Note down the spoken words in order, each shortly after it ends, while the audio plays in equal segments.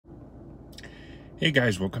Hey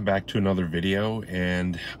guys, welcome back to another video,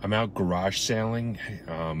 and I'm out garage sailing.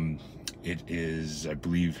 It is, I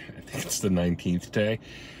think it's the 19th today.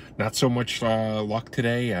 Not so much luck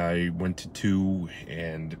today. I went to two,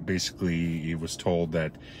 and basically it was told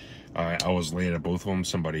that I was late at both of them.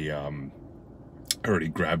 Somebody already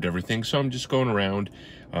grabbed everything, so I'm just going around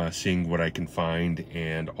seeing what I can find,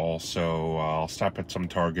 and also I'll stop at some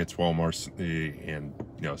Targets, Walmarts, and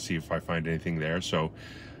see if I find anything there. So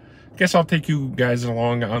I guess I'll take you guys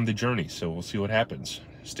along on the journey, so we'll see what happens.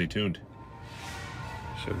 Stay tuned.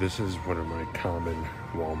 So this is one of my common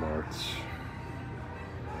Walmarts.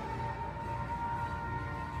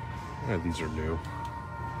 Yeah, these are new.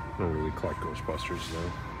 I don't really collect Ghostbusters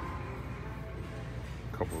though.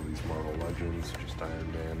 A couple of these Marvel Legends, just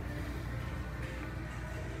Iron Man.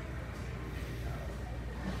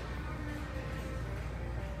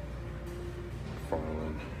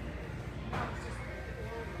 Farland.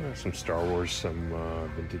 Some Star Wars, some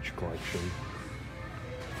vintage collection.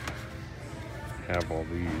 Have all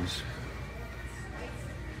these.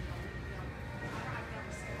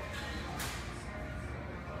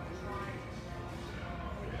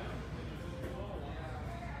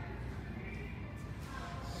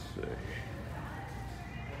 Let's see.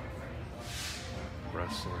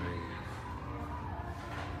 Wrestling.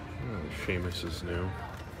 Oh, Sheamus is new.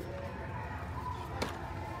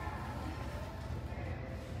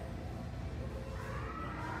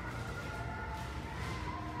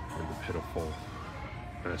 Pitiful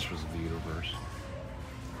Masters of the Universe.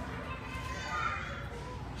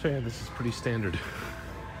 So yeah, this is pretty standard.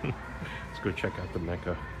 Let's go check out the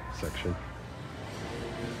Mecha section.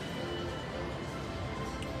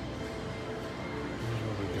 Here's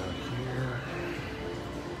what we got here.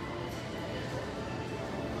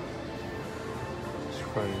 It's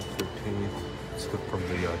Friday the 13th. It's from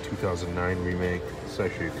the 2009 remake. It's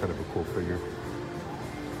actually kind of a cool figure.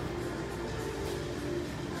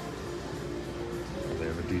 They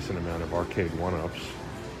have a decent amount of arcade one-ups.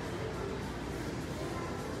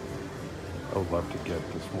 I would love to get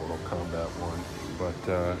this Mortal Kombat one, but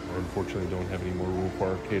I unfortunately don't have any more room for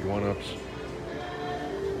arcade one-ups.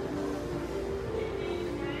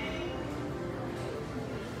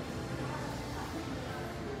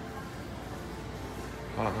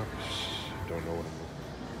 Don't know what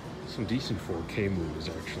I'm... Some decent 4K movies,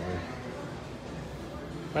 actually.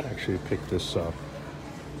 I'd actually pick this up.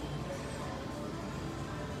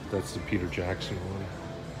 That's the Peter Jackson one.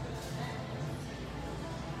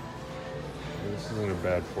 This isn't a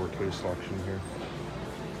bad 4K selection here.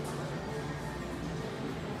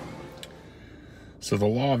 So the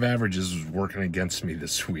law of averages was working against me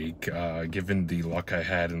this week, given the luck I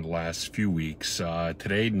had in the last few weeks.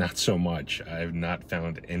 Today, not so much. I have not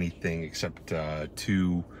found anything except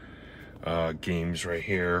two games right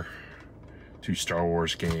here. Two Star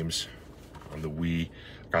Wars games on the Wii.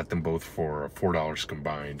 Got them both for $4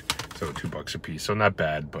 combined, so $2 a piece. So not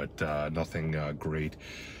bad, but nothing great.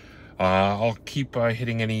 I'll keep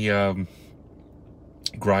hitting any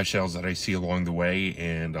garage sales that I see along the way,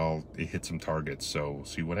 and I'll hit some Targets. So we'll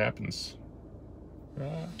see what happens.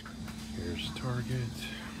 Here's Target.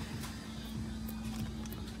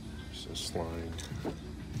 There's a slime.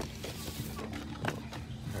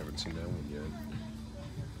 I haven't seen that one yet.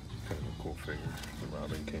 Kind of a cool figure, the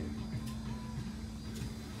Robin King.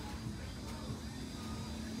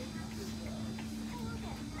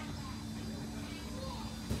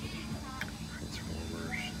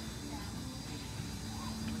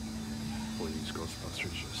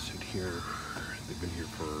 Ghostbusters just sit here. They've been here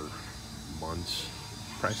for months.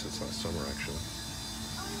 Probably since last summer, actually.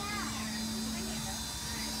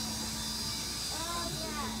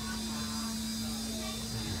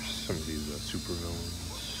 Here's some of these super villains.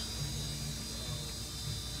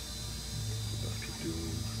 Doctor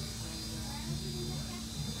Doom.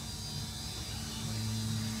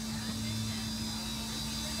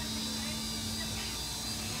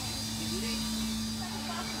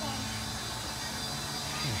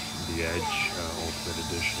 The Edge Ultimate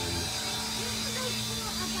Edition.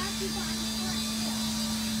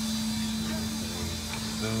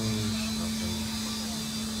 Nothing.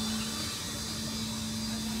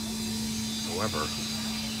 However,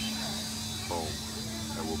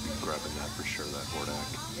 I will be grabbing that for sure, that Hordak.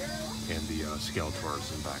 And the Skeletor's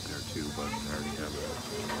in back there too, but I already have it.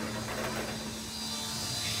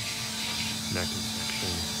 Neck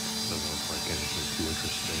section. Doesn't look like anything too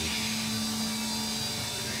interesting.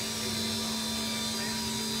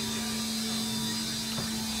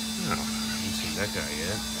 Oh, I haven't seen that guy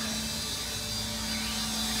yet.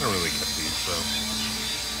 I don't really get these, though.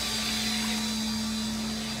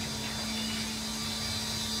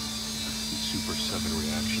 Super 7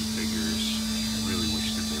 reaction figures. I really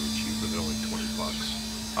wish that they were cheaper. They're only 20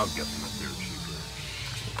 bucks. I'll get them if they're cheaper.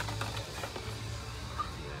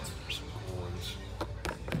 There's some cool ones.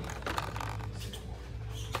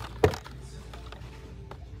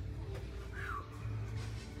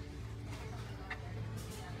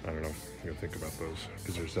 I don't know. I'm gonna think about those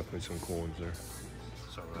because there's definitely some cool ones there.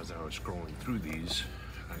 So as I was scrolling through these,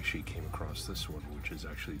 I actually came across this one, which is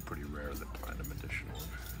actually pretty rare, the Platinum Edition one.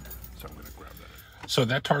 So I'm gonna grab that. So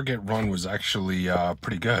that Target run was actually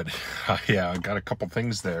pretty good. Yeah, I got a couple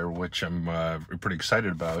things there, which I'm pretty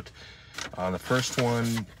excited about. The first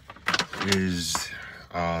one is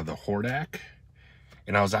the Hordak,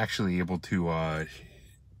 and I was actually able to,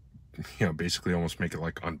 basically almost make it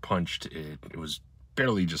like unpunched. It was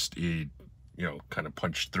barely just kind of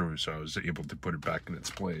punched through, so I was able to put it back in its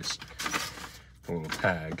place. A little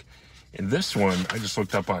tag. And this one, I just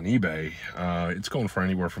looked up on eBay. It's going for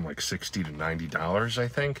anywhere from like $60 to $90, I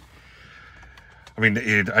think. I mean,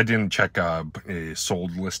 I didn't check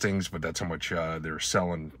sold listings, but that's how much they're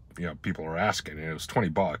selling. People are asking, and it was 20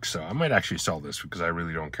 bucks. So I might actually sell this because I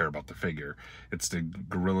really don't care about the figure. It's the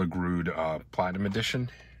Gorilla Grodd Platinum Edition,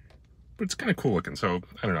 but it's kind of cool looking. So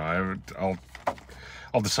I don't know.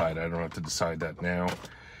 I'll decide. I don't have to decide that now.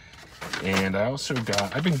 And I also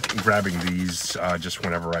I've been grabbing these just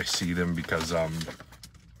whenever I see them because I'm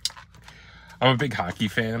a big hockey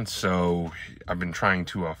fan, so I've been trying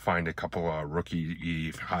to find a couple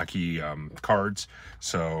rookie hockey cards.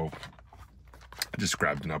 So I just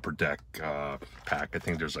grabbed an Upper Deck pack. I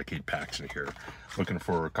think there's like 8 packs in here. Looking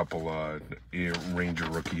for a couple Ranger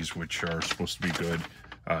rookies, which are supposed to be good,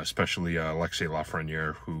 especially Alexis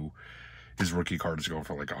Lafreniere, who his rookie card is going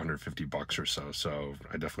for like 150 bucks or so. So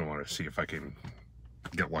I definitely want to see if I can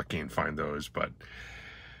get lucky and find those, but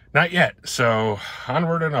not yet. So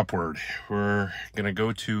onward and upward. We're going to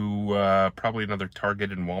go to probably another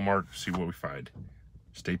Target and Walmart, see what we find.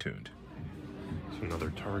 Stay tuned. So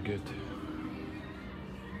another Target.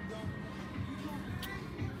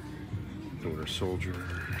 Winter Soldier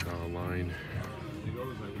line.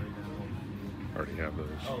 Already have those.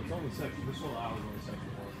 Oh, it's on the section. This whole hour is on the section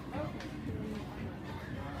 1.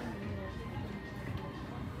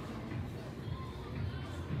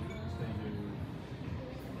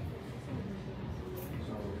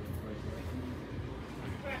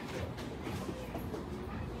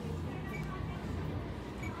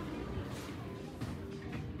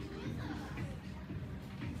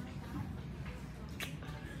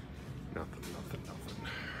 Nothing.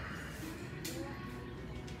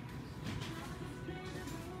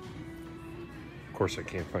 Of course, I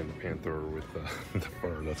can't find the Panther with the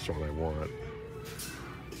fur. That's what I want.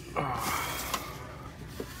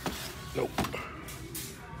 Nope.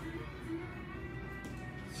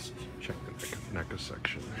 Let's check the NECA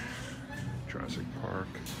section. Jurassic Park.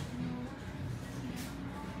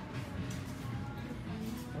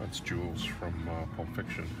 That's Jules from Pulp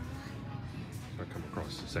Fiction. I come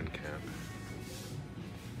across the Zen Camp.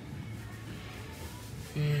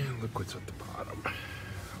 And look what's at the bottom.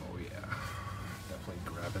 Oh yeah, definitely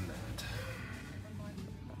grabbing that.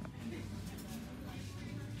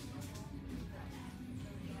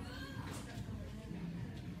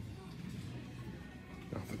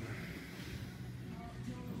 Nothing.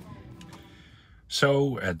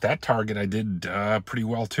 So at that Target, I did pretty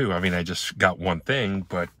well too. I mean, I just got one thing,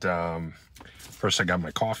 but first I got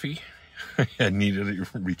my coffee. I needed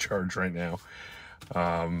a recharge right now.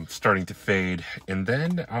 Starting to fade. And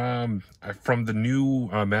then from the new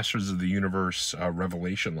Masters of the Universe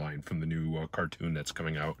Revelation line, from the new cartoon that's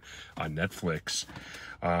coming out on Netflix,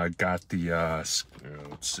 got the, let's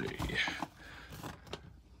see,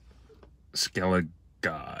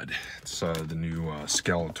 Skelegod. It's the new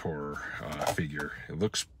Skeletor figure. It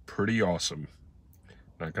looks pretty awesome.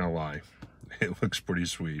 Not gonna lie. It looks pretty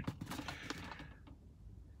sweet.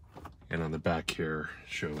 And on the back here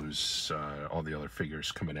shows all the other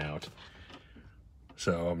figures coming out.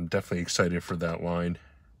 So I'm definitely excited for that line.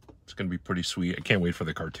 It's going to be pretty sweet. I can't wait for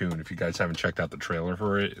the cartoon. If you guys haven't checked out the trailer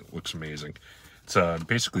for it, it looks amazing. It's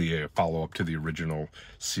basically a follow-up to the original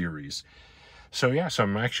series. So yeah, so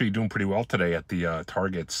I'm actually doing pretty well today at the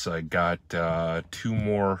Targets. I got 2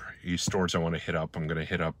 more stores I want to hit up. I'm going to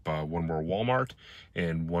hit up one more Walmart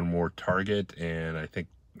and one more Target, and I think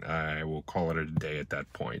I will call it a day at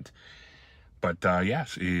that point. But yeah,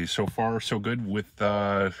 so far so good with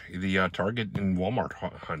the Target and Walmart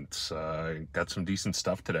hunts. Got some decent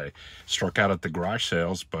stuff today. Struck out at the garage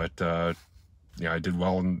sales, but yeah, I did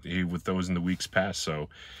well with those in the weeks past, so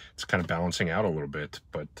it's kind of balancing out a little bit.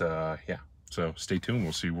 But yeah, so stay tuned.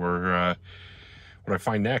 We'll see what I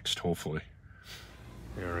find next, hopefully.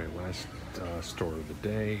 All right, last store of the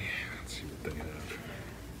day. Let's see what they have.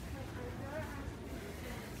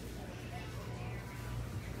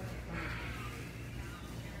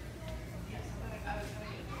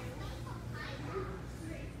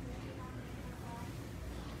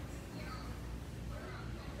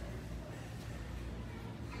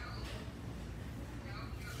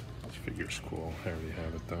 This figure's cool. I already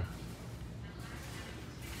have it though.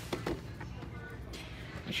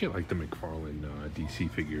 I actually like the McFarlane DC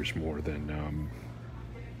figures more than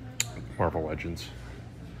Marvel Legends.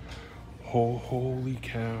 Oh, holy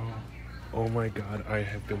cow. Oh my god, I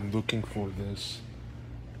have been looking for this.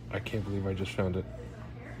 I can't believe I just found it.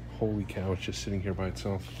 Holy cow, it's just sitting here by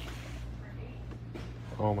itself.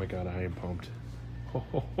 Oh my god, I am pumped.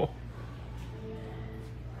 Oh.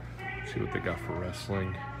 See what they got for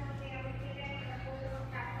wrestling.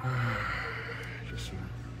 Just some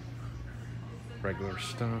regular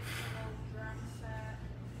stuff.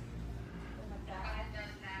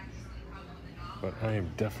 But I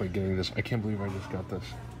am definitely getting this. I can't believe I just got this.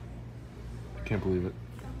 I can't believe it.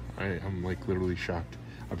 I'm like literally shocked.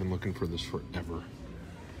 I've been looking for this forever.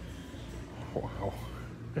 Wow.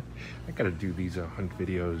 I gotta do these hunt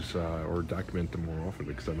videos or document them more often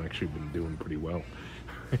because I've actually been doing pretty well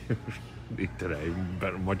today.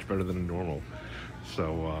 Much better than normal.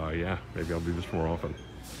 So yeah, maybe I'll do this more often.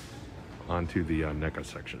 On to the NECA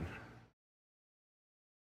section.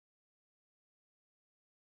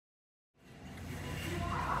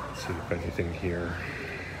 Let's see if anything here.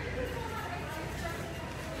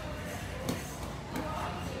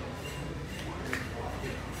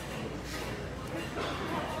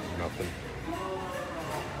 Nothing.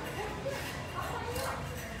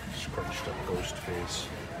 Scrunched up ghost face.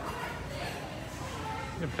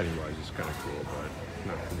 Yeah, Pennywise is kind of cool, but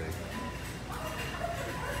not for me.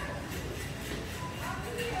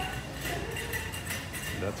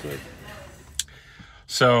 That's it.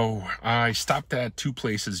 So I stopped at two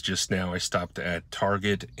places just now. I stopped at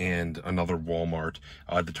Target and another Walmart.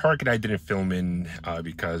 The Target I didn't film in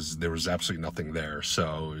because there was absolutely nothing there.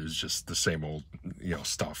 So it was just the same old,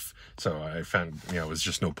 stuff. So I found, it was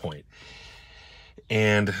just no point.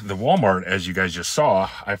 And the Walmart, as you guys just saw,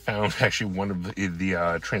 I found actually one of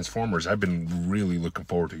the Transformers I've been really looking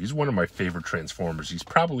forward to. He's one of my favorite Transformers. He's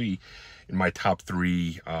probably in my top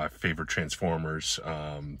 3 favorite Transformers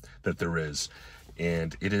that there is.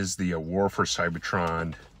 And it is the War for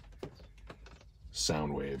Cybertron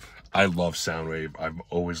Soundwave. I love Soundwave. I've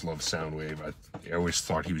always loved Soundwave. I always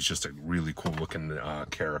thought he was just a really cool looking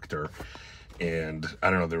character. And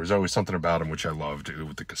I don't know, there was always something about him which I loved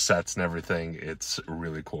with the cassettes and everything. It's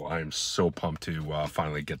really cool. I am so pumped to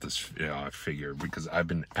finally get this figure because I've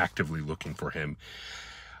been actively looking for him.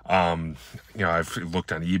 I've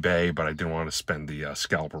looked on eBay, but I didn't want to spend the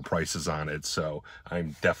scalper prices on it. So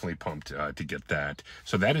I'm definitely pumped to get that.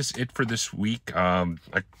 So that is it for this week.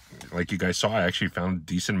 Like you guys saw, I actually found a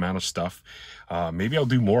decent amount of stuff. Maybe I'll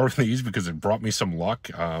do more of these because it brought me some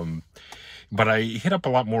luck. But I hit up a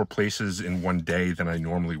lot more places in one day than I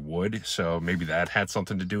normally would, so maybe that had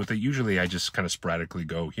something to do with it. Usually I just kind of sporadically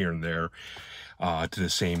go here and there to the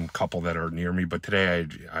same couple that are near me, but today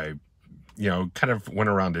I kind of went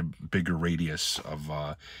around a bigger radius of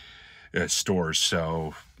stores,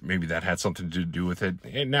 so maybe that had something to do with it.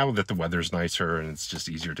 And now that the weather's nicer and it's just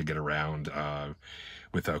easier to get around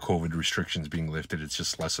with COVID restrictions being lifted, it's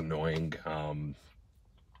just less annoying.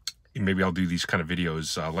 Maybe I'll do these kind of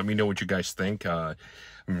videos. Let me know what you guys think. I'm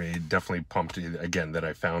definitely pumped again that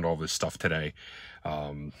I found all this stuff today.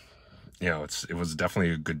 It was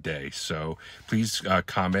definitely a good day. So please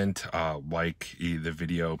comment, like the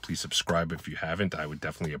video. Please subscribe if you haven't. I would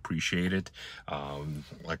definitely appreciate it.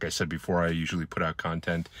 Like I said before, I usually put out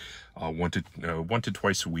content one to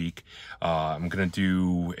twice a week. I'm gonna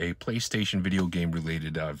do a PlayStation video game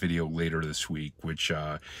related video later this week, which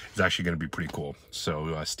is actually gonna be pretty cool.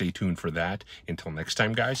 So stay tuned for that. Until next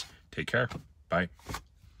time, guys, take care. Bye.